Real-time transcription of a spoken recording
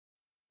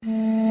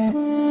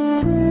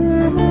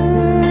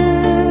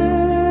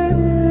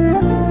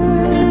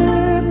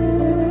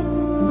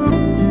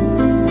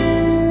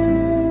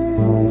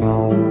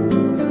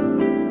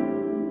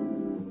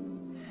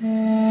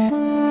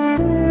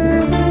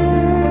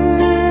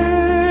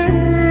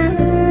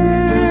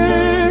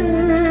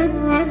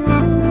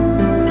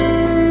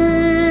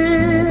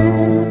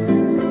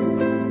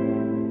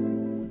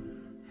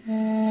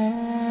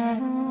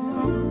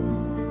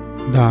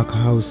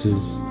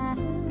sources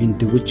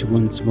into which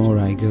once more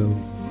I go.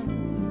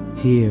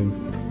 Here,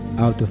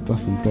 out of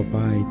puff and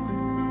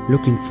pop-eyed,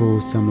 looking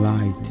for some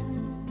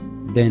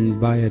light. Then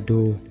by a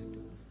door,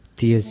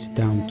 tears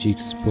down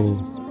cheeks pour.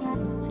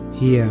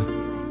 Here,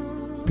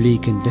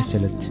 bleak and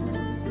desolate,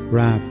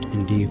 wrapped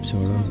in deep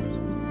sorrow.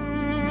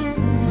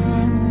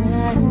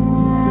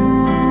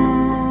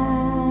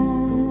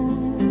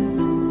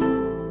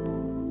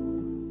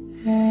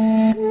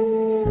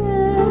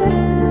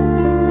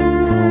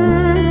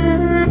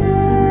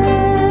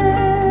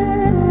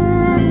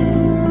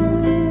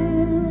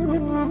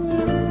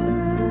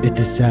 It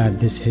is sad,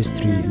 this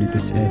history with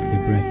this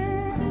earthly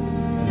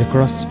breath. The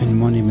cross and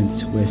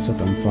monuments were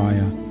set on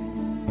fire,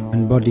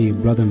 and body,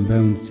 blood and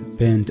bones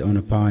burnt on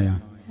a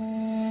pyre.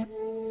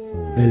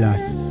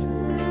 Alas,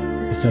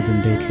 a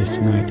sudden dateless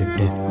night of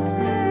death.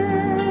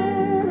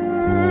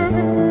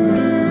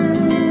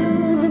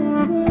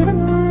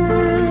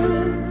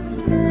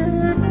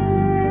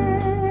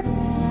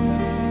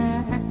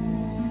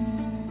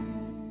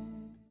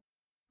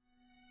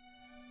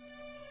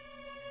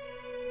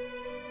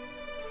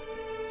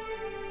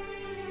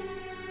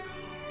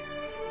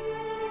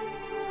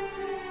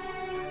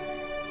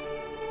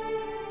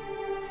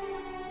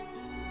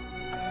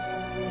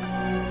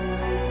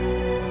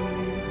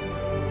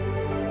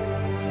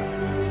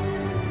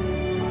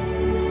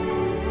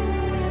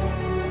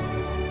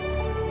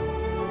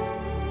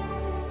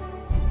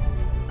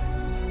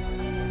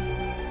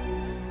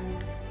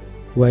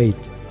 Wait,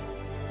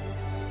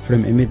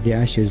 from amid the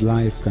ashes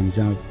life comes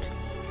out.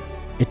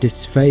 It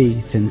is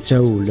faith and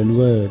soul and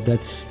word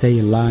that stay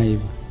alive,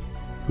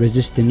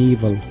 resisting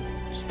evil,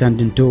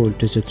 standing tall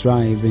to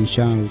strive and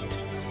shout.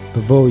 A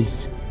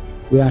voice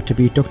we are to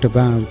be talked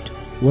about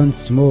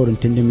once more in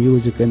tender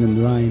music and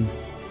in rhyme.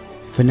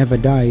 For never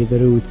die the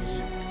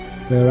roots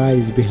where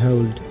eyes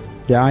behold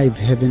the eye of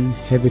heaven,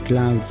 heavy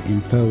clouds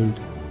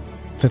enfold.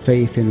 For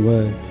faith and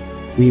word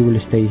we will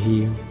stay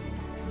here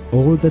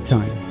all the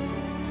time.